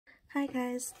Hi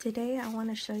guys, today I want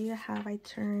to show you how I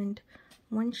turned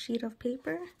one sheet of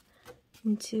paper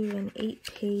into an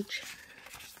 8-page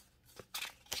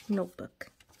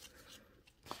notebook.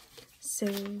 So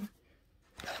in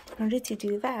order to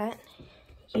do that,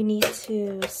 you need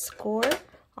to score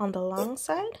on the long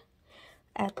side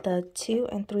at the 2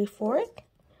 3/4,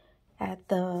 at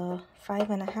the 5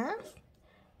 1/2,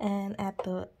 and at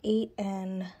the 8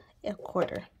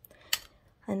 1/4.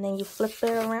 And then you flip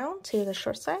it around to the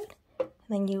short side.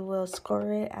 Then you will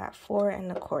score it at 4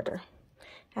 1/4.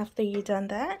 After you've done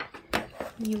that,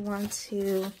 you want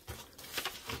to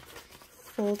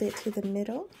fold it to the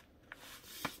middle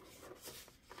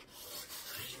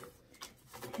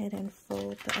and then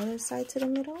fold the other side to the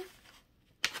middle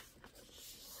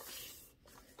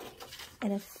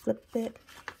and then flip it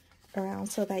around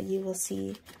so that you will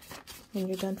see when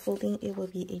you're done folding it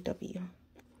will be a W.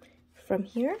 From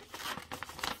here,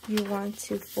 you want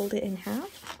to fold it in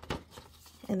half.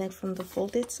 And then from the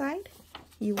folded side,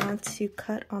 you want to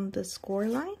cut on the score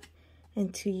line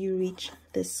until you reach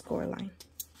this score line.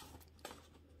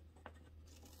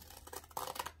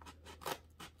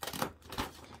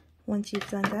 Once you've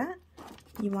done that,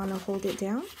 you want to hold it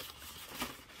down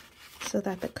so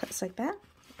that the cut's like that.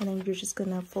 And then you're just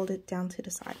going to fold it down to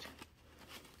the side.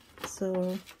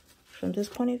 So from this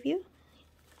point of view,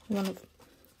 you want to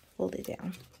fold it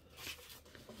down.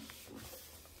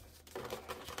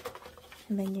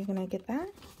 And then you're gonna get that,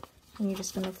 and you're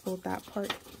just gonna fold that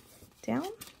part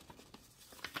down.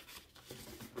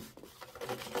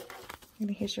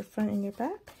 And here's your front and your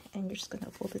back, and you're just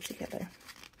gonna fold it together.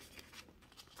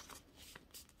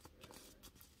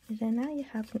 And then now you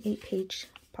have an 8-page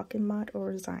pocket mod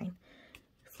or zine.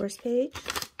 First page,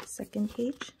 second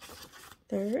page,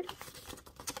 third,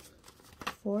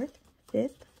 fourth,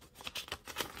 fifth,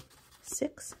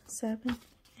 6, 7,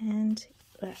 and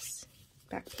last.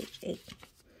 Back page 8.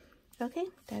 Okay,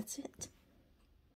 that's it.